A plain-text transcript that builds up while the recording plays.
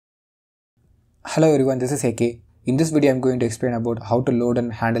Hello everyone, this is AK. In this video, I'm going to explain about how to load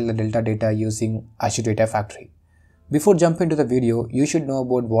and handle the Delta data using Azure Data Factory. Before jumping into the video, you should know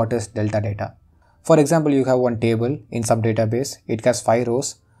about what is Delta data. For example, you have one table in some database, it has 5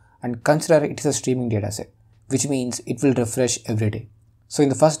 rows, and consider it is a streaming dataset, which means it will refresh every day. So in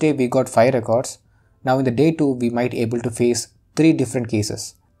the first day, we got 5 records. Now in the day 2, we might able to face 3 different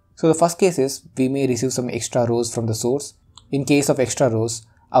cases. So the first case is, we may receive some extra rows from the source. In case of extra rows,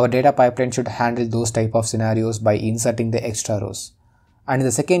 our data pipeline should handle those type of scenarios by inserting the extra rows. And in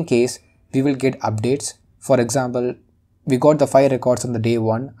the second case, we will get updates. For example, we got the 5 records on the day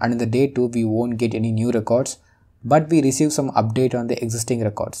 1 and in the day 2 we won't get any new records, but we receive some update on the existing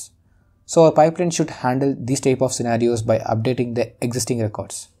records. So our pipeline should handle these type of scenarios by updating the existing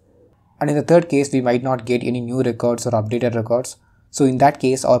records. And in the third case, we might not get any new records or updated records. So in that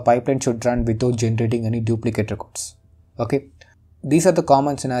case, our pipeline should run without generating any duplicate records. Okay. These are the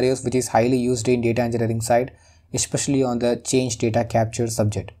common scenarios which is highly used in data engineering side, especially on the change data capture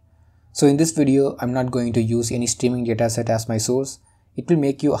subject. So in this video, I'm not going to use any streaming dataset as my source. It will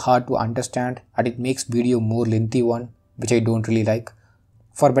make you hard to understand and it makes video more lengthy one, which I don't really like.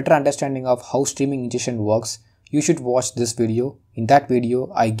 For better understanding of how streaming ingestion works, you should watch this video. In that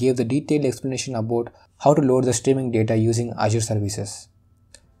video, I gave the detailed explanation about how to load the streaming data using Azure services.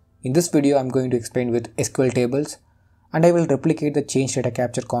 In this video, I'm going to explain with SQL tables, and I will replicate the change data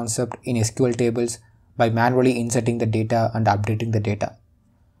capture concept in SQL tables by manually inserting the data and updating the data.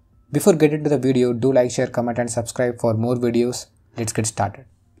 Before getting into the video, do like, share, comment and subscribe for more videos. Let's get started.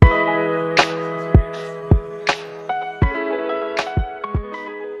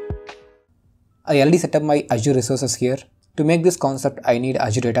 I already set up my Azure resources here. To make this concept, I need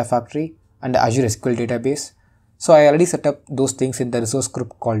Azure Data Factory and Azure SQL database. So I already set up those things in the resource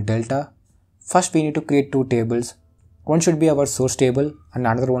group called Delta. First, we need to create 2 tables. One should be our source table and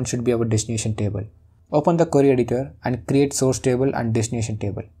another one should be our destination table. Open the query editor and create source table and destination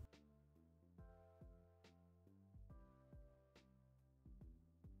table.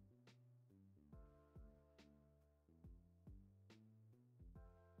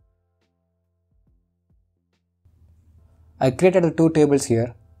 I created the 2 tables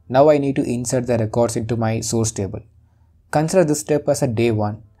here. Now I need to insert the records into my source table. Consider this step as a day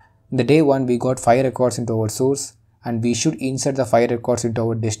 1. In the day 1, we got 5 records into our source, and we should insert the 5 records into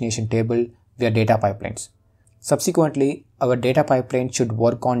our destination table via data pipelines. Subsequently, our data pipeline should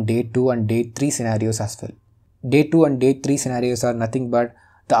work on day 2 and day 3 scenarios as well. Day 2 and day 3 scenarios are nothing but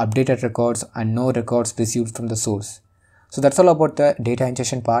the updated records and no records received from the source. So that's all about the data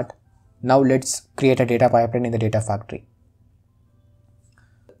ingestion part. Now let's create a data pipeline in the data factory.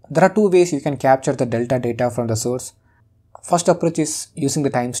 There are 2 ways you can capture the Delta data from the source. First approach is using the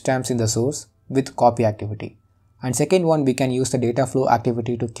timestamps in the source with copy activity. And second one, we can use the data flow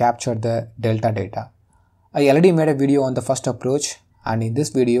activity to capture the Delta data. I already made a video on the first approach, and in this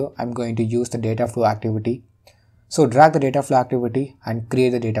video, I'm going to use the data flow activity. So drag the data flow activity and create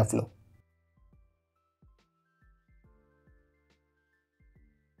the data flow.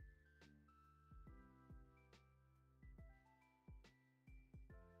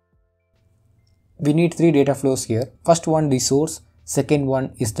 We need 3 data flows here. First one, the source, second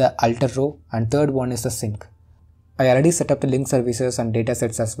one is the alter row, and third one is the sync. I already set up the link services and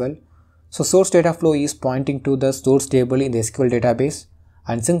datasets as well. So source data flow is pointing to the source table in the SQL database,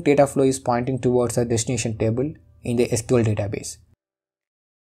 and sync data flow is pointing towards the destination table in the SQL database.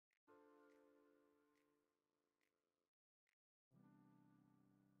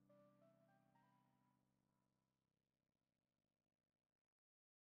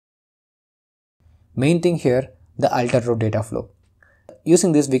 Main thing here, the alter row data flow.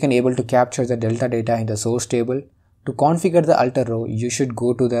 Using this, we can able to capture the Delta data in the source table. To configure the alter row, you should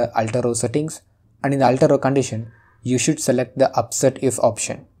go to the alter row settings, and in the alter row condition, you should select the upset if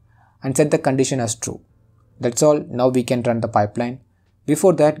option and set the condition as true. That's all. Now we can run the pipeline.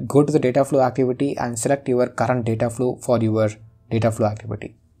 Before that, go to the data flow activity and select your current data flow for your data flow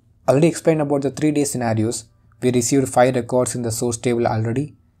activity. I already explained about the 3-day scenarios. We received 5 records in the source table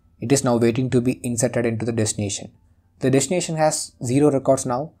already. It is now waiting to be inserted into the destination. The destination has 0 records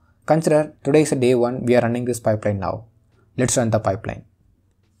now. Consider today is a day 1, we are running this pipeline now. Let's run the pipeline.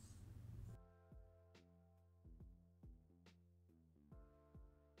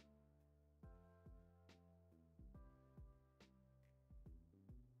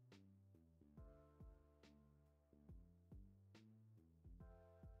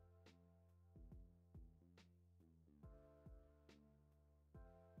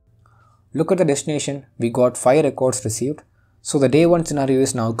 Look at the destination, we got 5 records received. So the day 1 scenario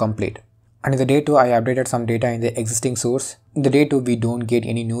is now complete. And in the day 2, I updated some data in the existing source. In the day 2, we don't get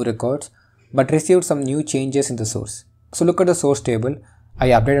any new records. but received some new changes in the source. So look at the source table. I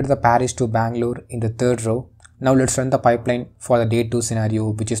updated the Paris to Bangalore in the third row. Now let's run the pipeline for the day 2 scenario,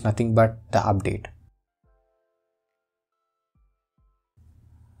 which is nothing but the update.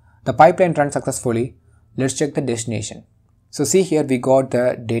 The pipeline ran successfully. Let's check the destination. So see here we got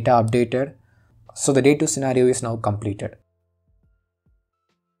the data updated. So the day 2 scenario is now completed.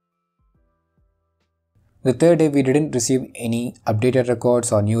 The third day we didn't receive any updated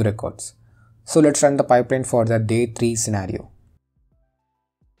records or new records. So let's run the pipeline for the day 3 scenario.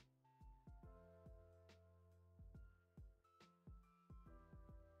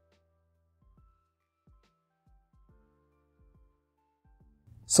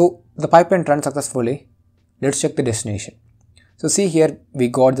 So the pipeline ran successfully. Let's check the destination. So see here we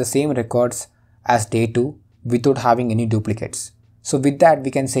got the same records as day 2 without having any duplicates. So with that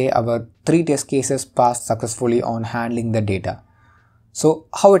we can say our 3 test cases passed successfully on handling the data. So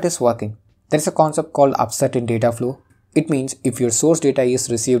how it is working? There is a concept called upset in data flow. It means if your source data is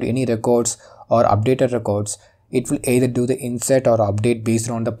received any records or updated records, it will either do the insert or update based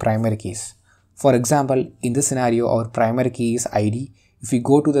on the primary keys. For example, in this scenario our primary key is ID. If we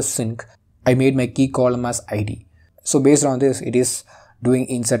go to the sync, I made my key column as ID. So based on this it is doing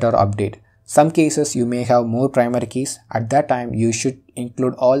insert or update. Some cases you may have more primary keys. At that time you should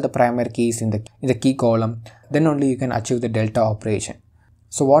include all the primary keys in the key column. Then only you can achieve the delta operation.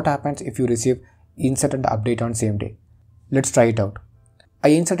 So what happens if you receive insert and update on same day? Let's try it out. I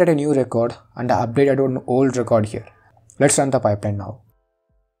inserted a new record and I updated an old record here. Let's run the pipeline now.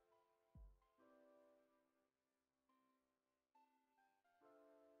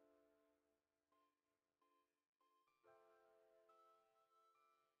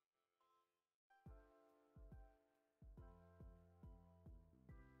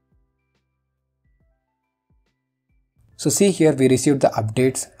 So see here we received the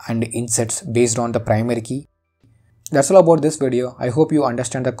updates and inserts based on the primary key. That's all about this video. I hope you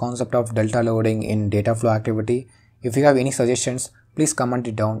understand the concept of delta loading in data flow activity. If you have any suggestions, please comment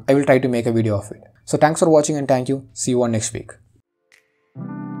it down. I will try to make a video of it. So thanks for watching and thank you. See you on next week.